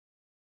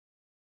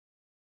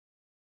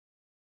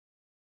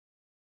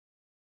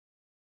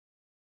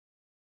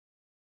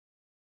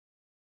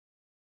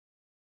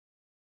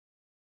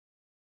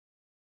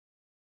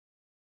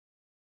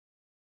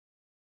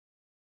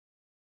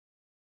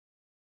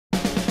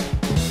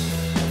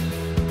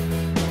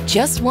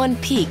Just one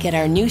peek at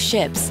our new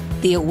ships,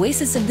 the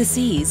Oasis of the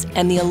Seas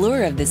and the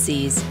Allure of the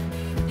Seas.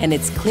 And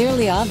it's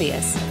clearly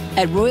obvious.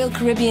 At Royal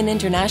Caribbean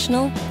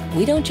International,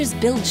 we don't just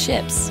build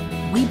ships,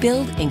 we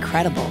build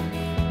incredible.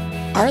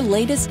 Our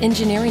latest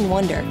engineering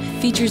wonder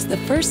features the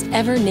first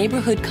ever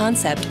neighborhood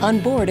concept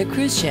on board a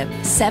cruise ship.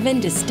 7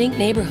 distinct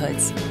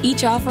neighborhoods,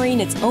 each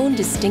offering its own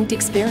distinct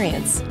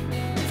experience.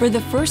 For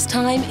the first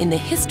time in the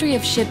history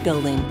of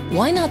shipbuilding,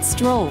 why not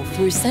stroll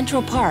through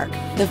Central Park,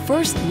 the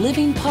first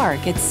living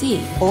park at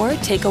sea, or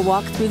take a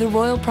walk through the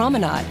Royal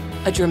Promenade,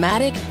 a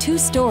dramatic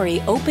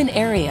 2-story open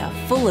area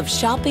full of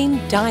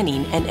shopping,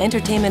 dining, and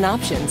entertainment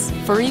options.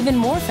 For even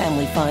more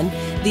family fun,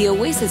 the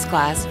Oasis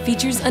class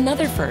features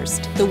another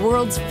first, the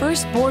world's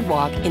first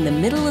boardwalk in the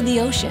middle of the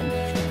ocean,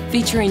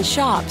 featuring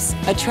shops,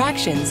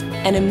 attractions,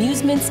 and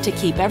amusements to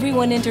keep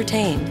everyone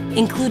entertained,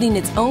 including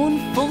its own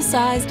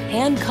full-sized,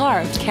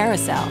 hand-carved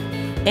carousel.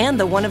 And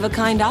the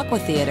one-of-a-kind aqua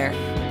theater,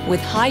 with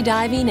high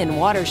diving and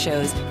water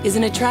shows, is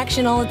an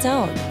attraction all its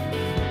own.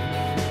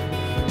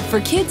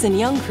 For kids and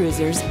young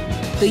cruisers,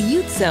 the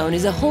Youth Zone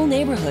is a whole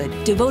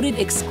neighborhood devoted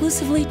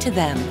exclusively to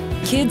them.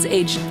 Kids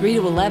aged 3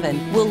 to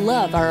 11 will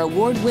love our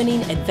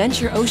award-winning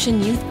Adventure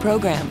Ocean Youth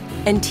program,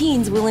 and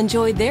teens will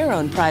enjoy their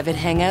own private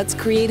hangouts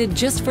created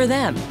just for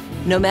them.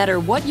 No matter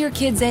what your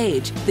kid's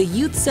age, the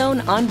Youth Zone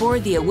on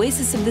board the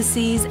Oasis of the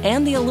Seas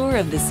and the Allure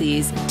of the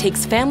Seas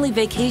takes family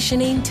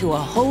vacationing to a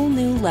whole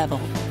new level.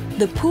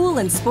 The Pool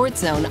and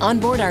Sports Zone on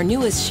board our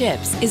newest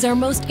ships is our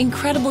most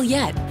incredible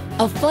yet.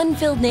 A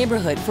fun-filled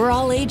neighborhood for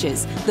all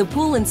ages, the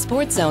Pool and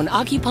Sports Zone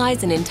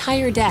occupies an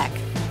entire deck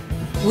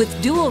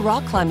with dual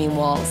rock climbing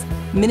walls,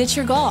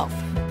 miniature golf,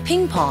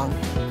 ping pong,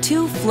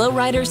 2 Flow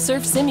Rider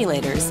surf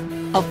simulators,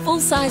 a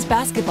full-size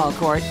basketball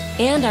court,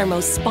 and our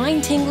most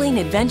spine-tingling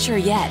adventure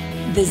yet,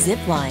 the zip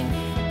line.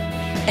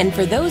 And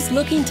for those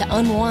looking to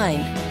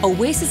unwind,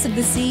 Oasis of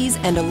the Seas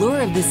and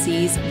Allure of the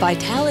Seas,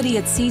 Vitality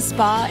at Sea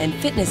Spa and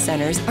Fitness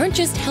Centers aren't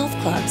just health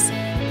clubs.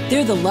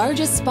 They're the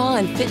largest spa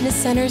and fitness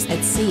centers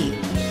at sea.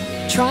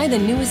 Try the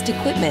newest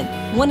equipment,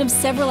 one of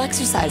several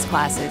exercise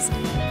classes,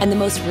 and the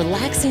most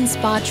relaxing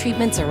spa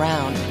treatments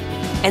around.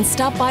 And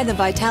stop by the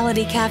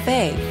Vitality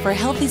Cafe for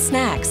healthy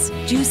snacks,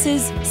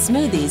 juices,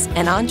 smoothies,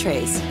 and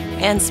entrees.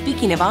 And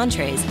speaking of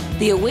entrees,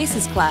 the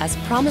Oasis class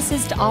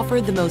promises to offer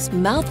the most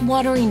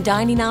mouth-watering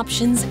dining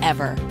options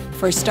ever.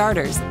 For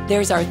starters,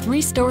 there's our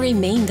 3-story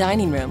main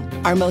dining room,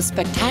 our most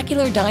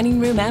spectacular dining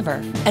room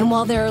ever. And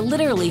while there are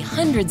literally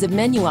hundreds of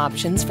menu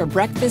options for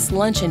breakfast,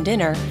 lunch, and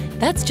dinner,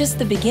 that's just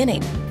the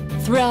beginning.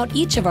 Throughout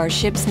each of our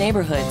ship's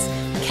neighborhoods,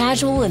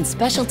 casual and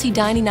specialty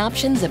dining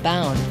options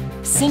abound.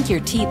 Sink your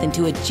teeth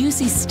into a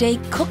juicy steak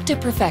cooked to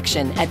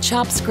perfection at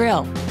Chops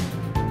Grill.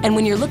 And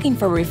when you're looking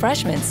for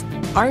refreshments,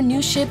 our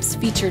new ships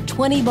feature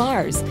 20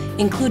 bars,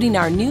 including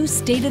our new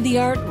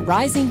state-of-the-art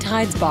Rising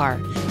Tides Bar,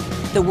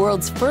 the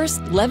world's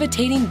first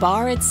levitating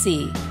bar at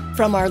sea.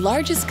 From our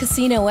largest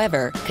casino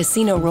ever,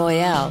 Casino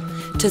Royale,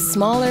 to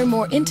smaller,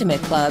 more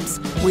intimate clubs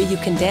where you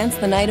can dance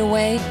the night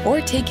away or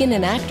take in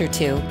an act or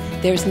two,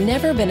 there's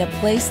never been a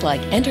place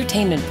like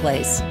Entertainment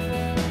Place.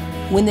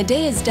 When the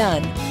day is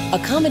done,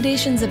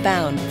 accommodations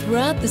abound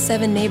throughout the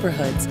 7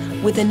 neighborhoods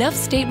with enough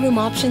stateroom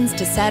options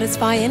to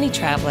satisfy any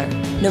traveler,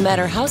 no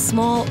matter how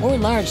small or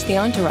large the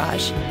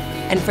entourage.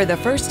 And for the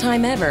first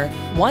time ever,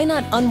 why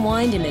not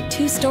unwind in a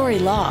 2-story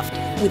loft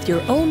with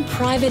your own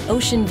private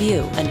ocean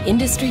view, an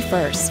industry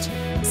first?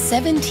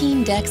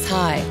 17 decks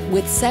high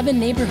with 7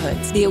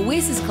 neighborhoods, the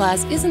Oasis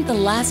class isn't the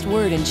last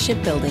word in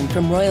shipbuilding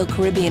from Royal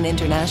Caribbean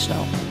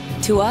International.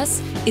 To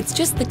us, it's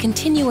just the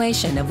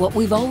continuation of what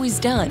we've always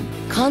done,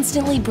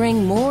 constantly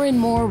bring more and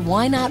more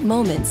why not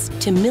moments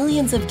to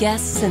millions of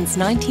guests since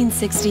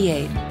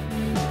 1968.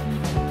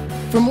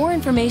 For more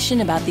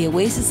information about the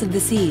Oasis of the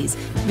Seas,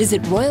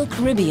 visit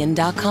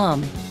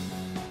royalcaribbean.com.